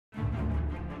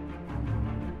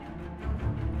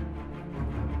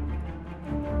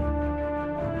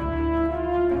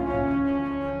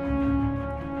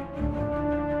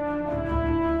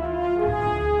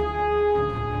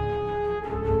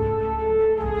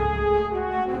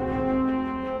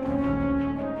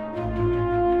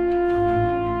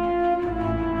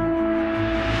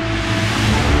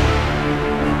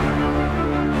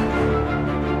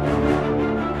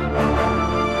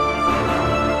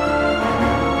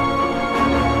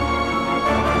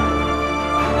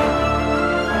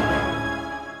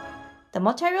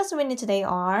materials we need today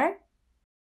are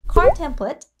card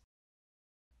template,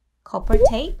 copper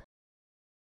tape,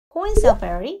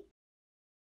 coin-cell-berry,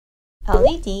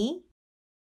 LED,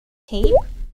 tape,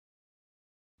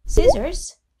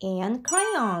 scissors, and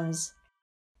crayons.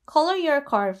 Color your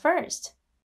card first.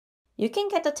 You can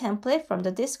get the template from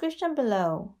the description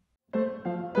below.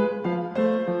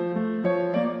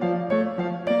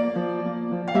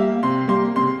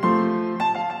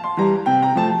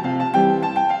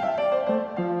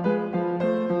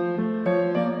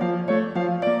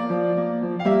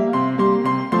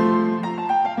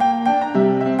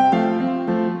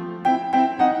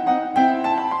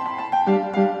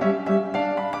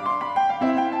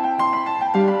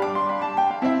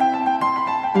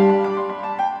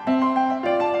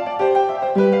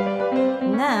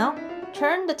 Now,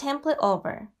 turn the template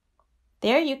over.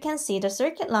 There you can see the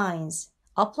circuit lines.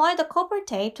 Apply the copper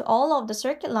tape to all of the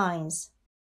circuit lines.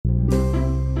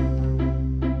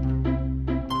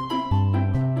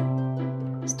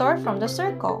 Start from the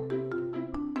circle.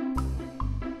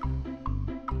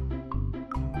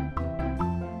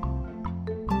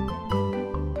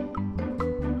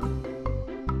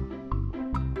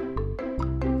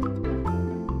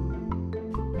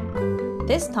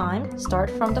 This time, start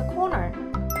from the corner.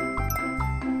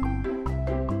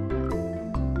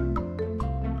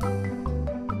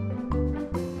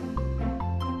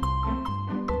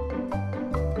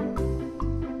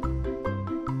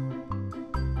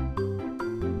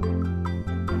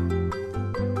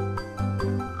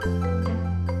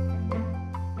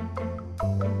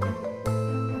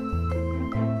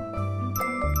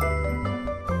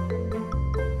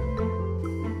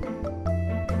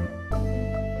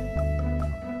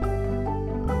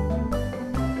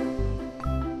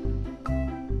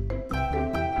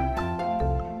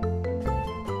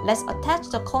 Let's attach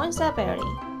the coin-cell-berry.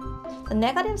 The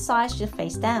negative side should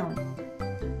face down.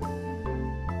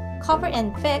 Cover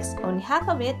and fix only half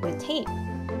of it with tape.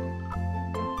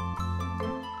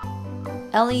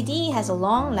 LED has a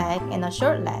long leg and a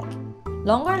short leg.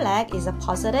 Longer leg is a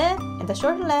positive and the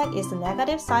shorter leg is the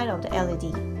negative side of the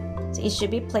LED. So it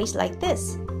should be placed like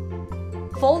this.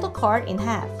 Fold the card in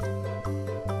half.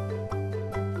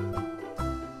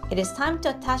 It is time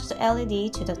to attach the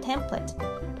LED to the template.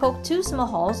 Poke 2 small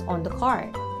holes on the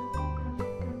card.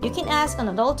 You can ask an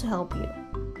adult to help you.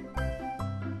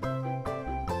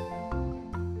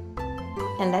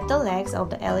 And let the legs of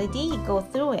the LED go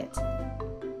through it.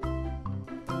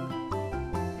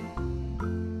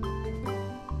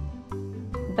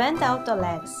 Bend out the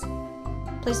legs.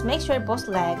 Please make sure both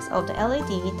legs of the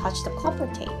LED touch the copper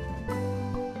tape.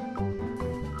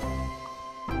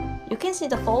 You can see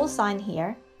the fold sign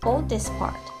here. Fold this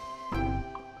part.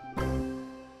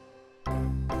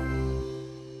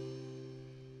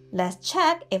 Let's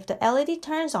check if the LED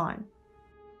turns on.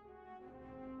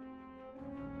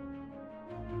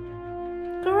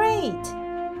 Great!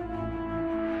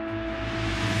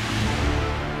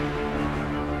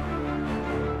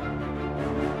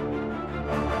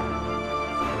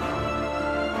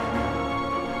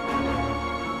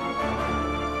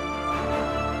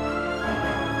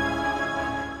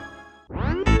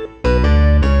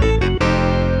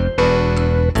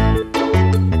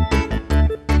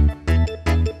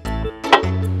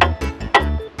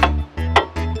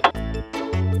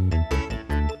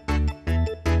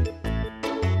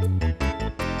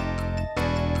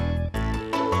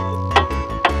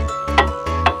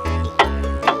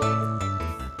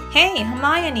 Hey,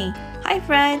 Hermione. Hi,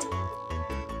 Fred.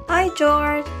 Hi,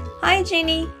 George. Hi,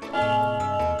 Ginny.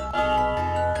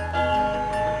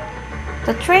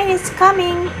 The train is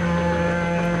coming.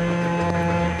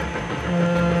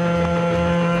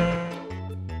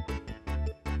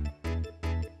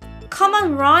 Come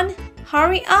on, Ron.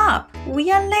 Hurry up.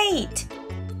 We are late.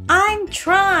 I'm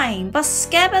trying, but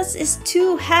Scabbers is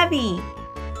too heavy.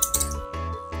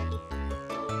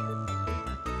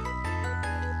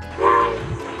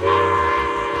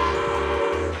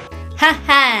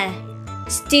 Haha!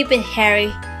 Stupid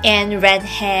Harry and red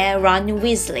hair Ron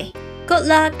Weasley. Good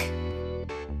luck!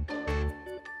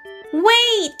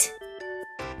 Wait!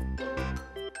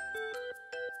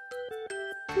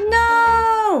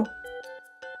 No!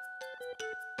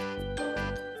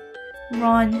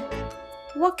 Ron,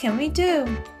 what can we do?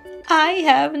 I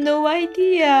have no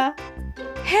idea.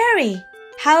 Harry,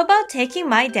 how about taking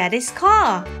my daddy's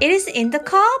car? It is in the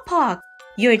car park.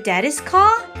 Your daddy's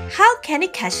car? How can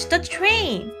it catch the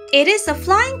train? It is a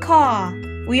flying car.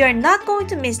 We are not going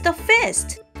to miss the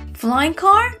feast. Flying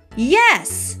car?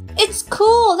 Yes! It's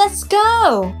cool, let's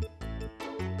go!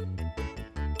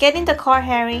 Get in the car,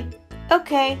 Harry.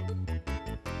 Okay.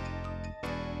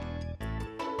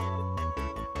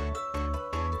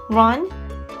 Ron,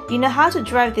 you know how to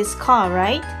drive this car,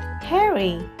 right?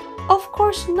 Harry, of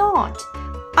course not.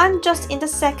 I'm just in the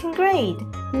 2nd grade.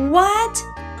 What?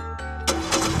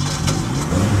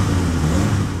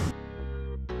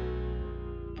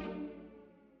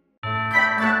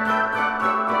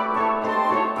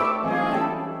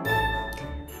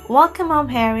 Welcome home,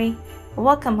 Harry.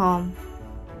 Welcome home.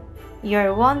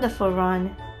 You're wonderful,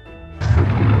 Ron.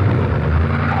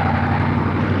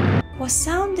 What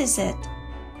sound is it?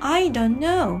 I don't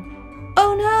know.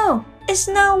 Oh no! It's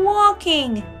not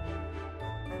walking!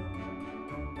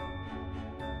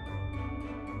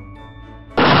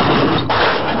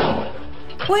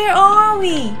 Where are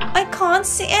we? I can't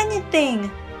see anything.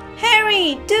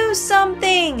 Harry, do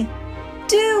something!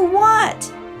 Do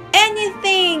what?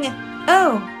 Anything!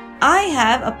 Oh, I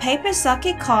have a paper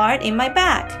socket card in my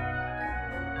bag.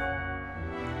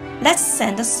 Let's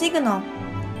send a signal.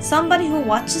 Somebody who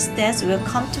watches this will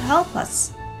come to help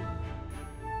us.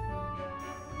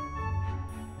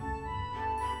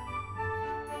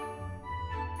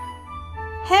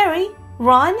 Harry,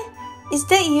 Ron, is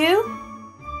that you?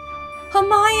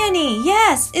 Hermione,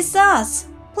 yes, it's us.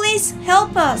 Please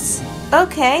help us.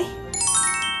 Okay.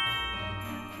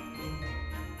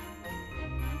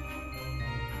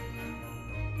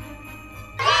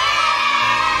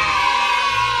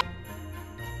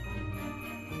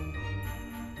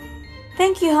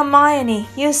 Thank you, Hermione.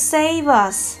 You save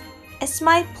us. It's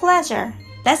my pleasure.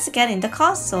 Let's get in the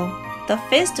castle. The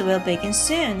feast will begin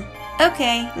soon.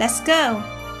 Okay, let's go.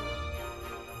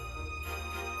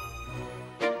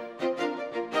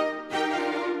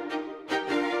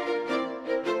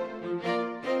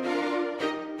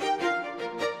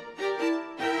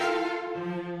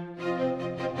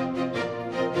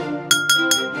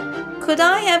 Could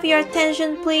I have your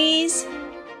attention, please?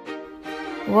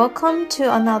 Welcome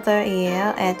to another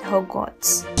year at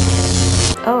Hogwarts.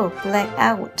 Oh,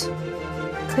 blackout.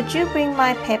 Could you bring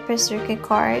my paper circuit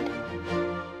card?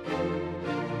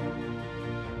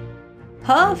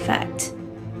 Perfect.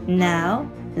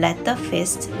 Now, let the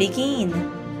feast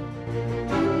begin.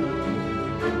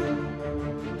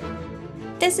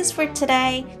 This is for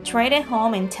today. Try it at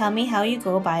home and tell me how you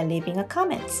go by leaving a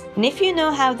comment. And if you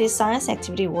know how this science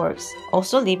activity works,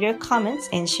 also leave your comments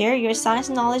and share your science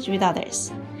knowledge with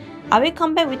others. I will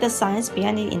come back with the science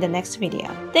behind it in the next video.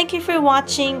 Thank you for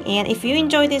watching, and if you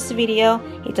enjoyed this video,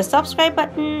 hit the subscribe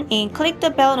button and click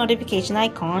the bell notification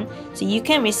icon so you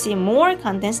can receive more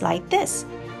contents like this.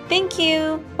 Thank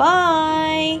you.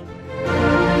 Bye.